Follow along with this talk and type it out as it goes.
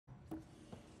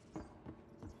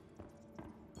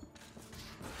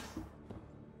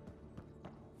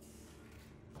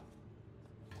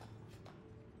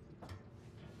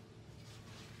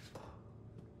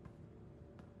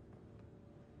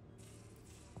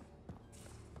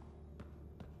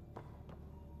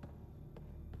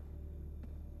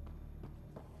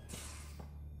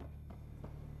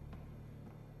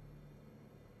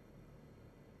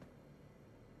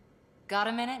Got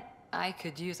a minute? I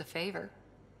could use a favor.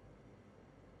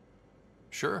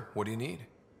 Sure, what do you need?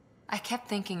 I kept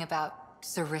thinking about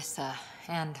Sarissa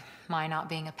and my not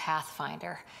being a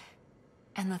Pathfinder.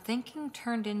 And the thinking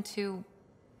turned into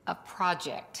a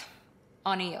project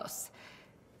on Eos.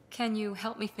 Can you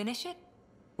help me finish it?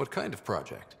 What kind of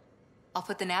project? I'll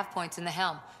put the nav points in the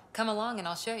helm. Come along and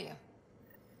I'll show you.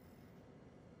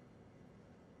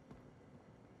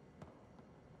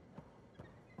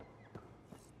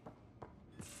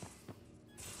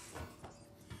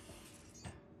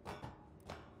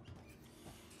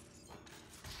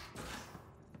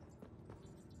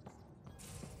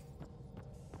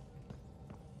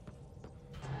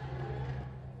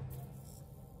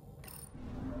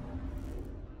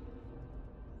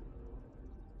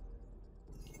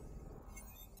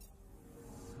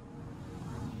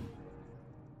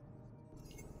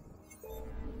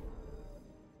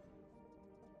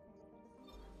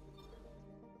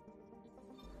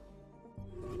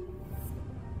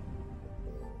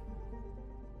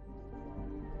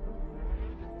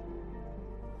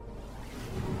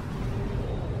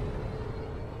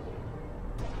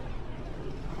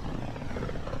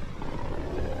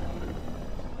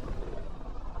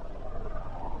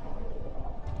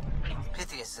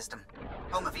 System,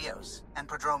 home of Eos and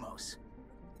Prodromos.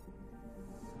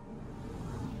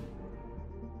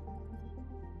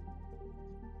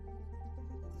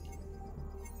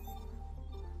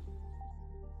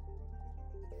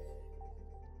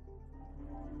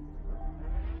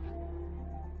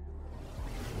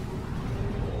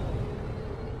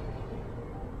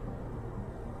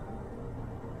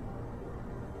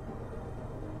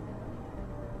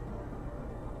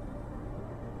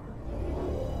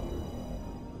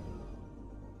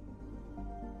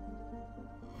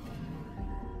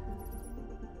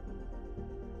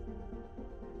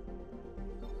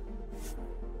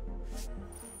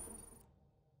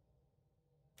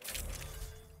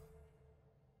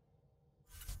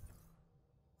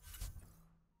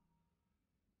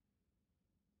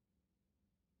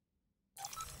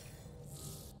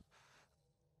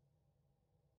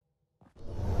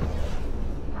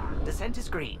 Descent is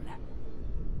green.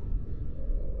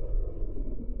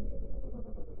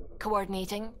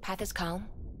 Coordinating. Path is calm.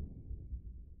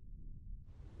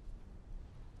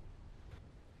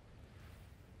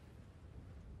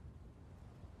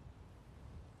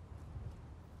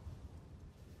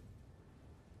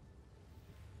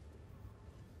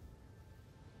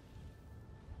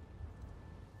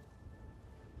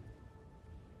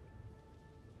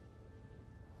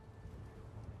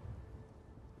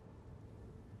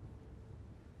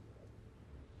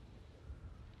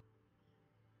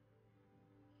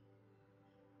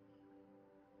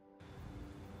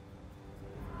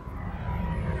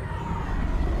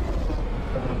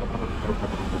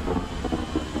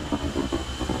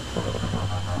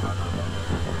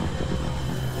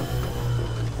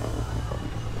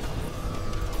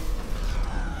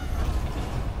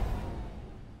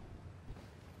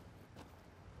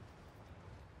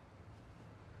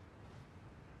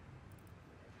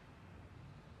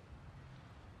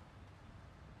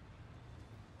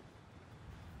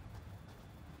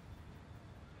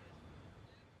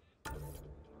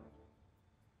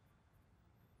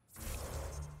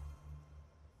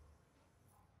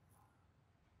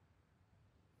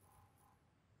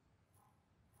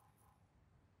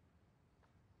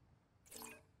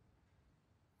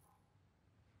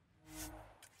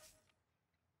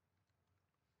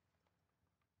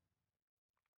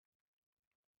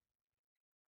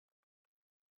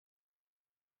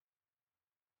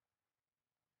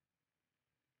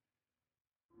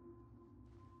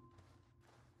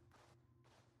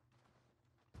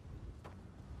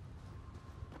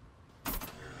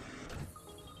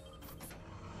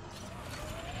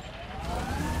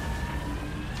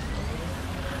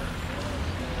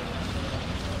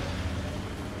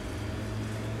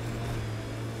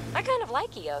 I kind of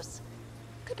like Eos.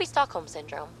 Could be Stockholm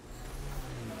Syndrome.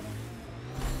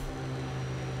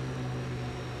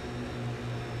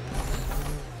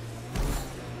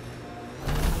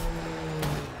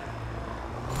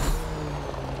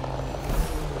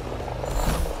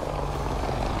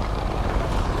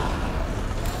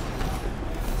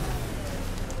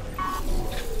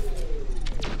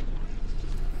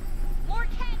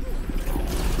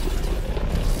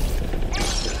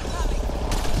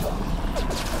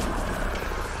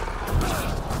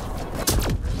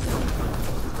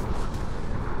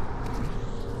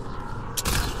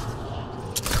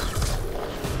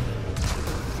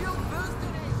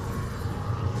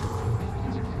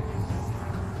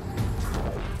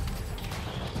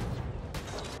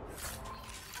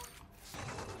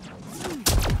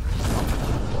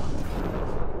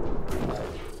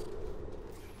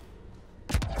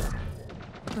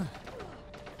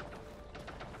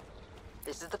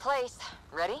 the place.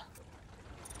 Ready?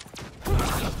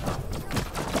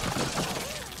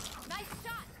 Nice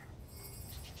shot!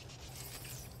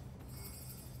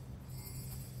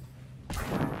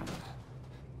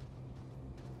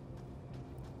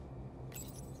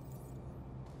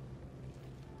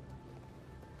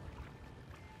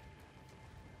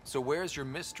 So where's your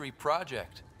mystery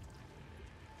project?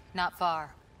 Not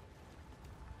far.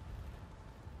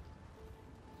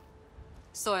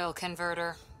 Soil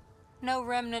converter. No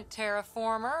remnant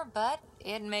terraformer, but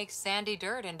it makes sandy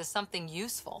dirt into something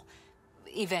useful.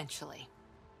 Eventually.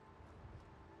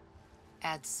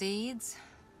 Add seeds,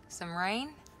 some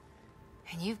rain,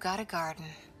 and you've got a garden.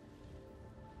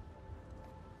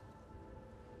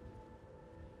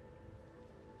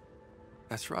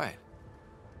 That's right.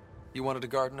 You wanted a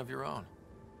garden of your own.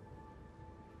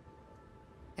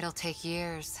 It'll take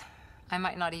years. I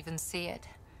might not even see it.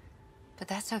 But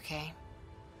that's okay.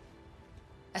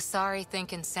 Asari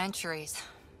think in centuries.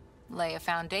 Lay a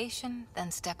foundation,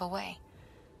 then step away.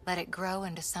 Let it grow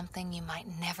into something you might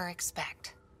never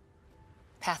expect.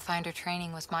 Pathfinder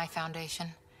training was my foundation.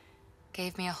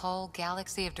 Gave me a whole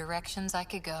galaxy of directions I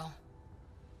could go.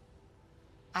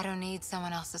 I don't need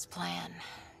someone else's plan.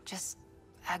 Just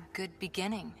a good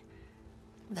beginning.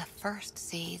 The first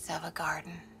seeds of a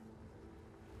garden.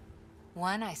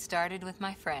 One I started with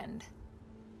my friend.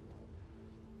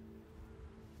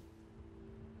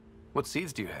 What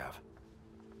seeds do you have?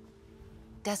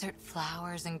 Desert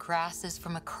flowers and grasses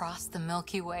from across the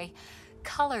Milky Way.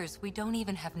 Colors we don't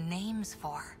even have names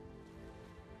for.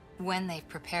 When they've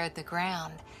prepared the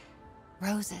ground,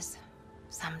 roses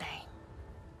someday.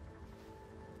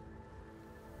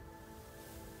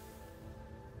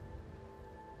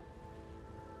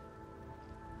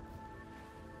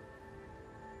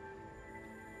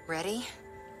 Ready?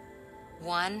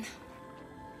 1,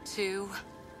 2,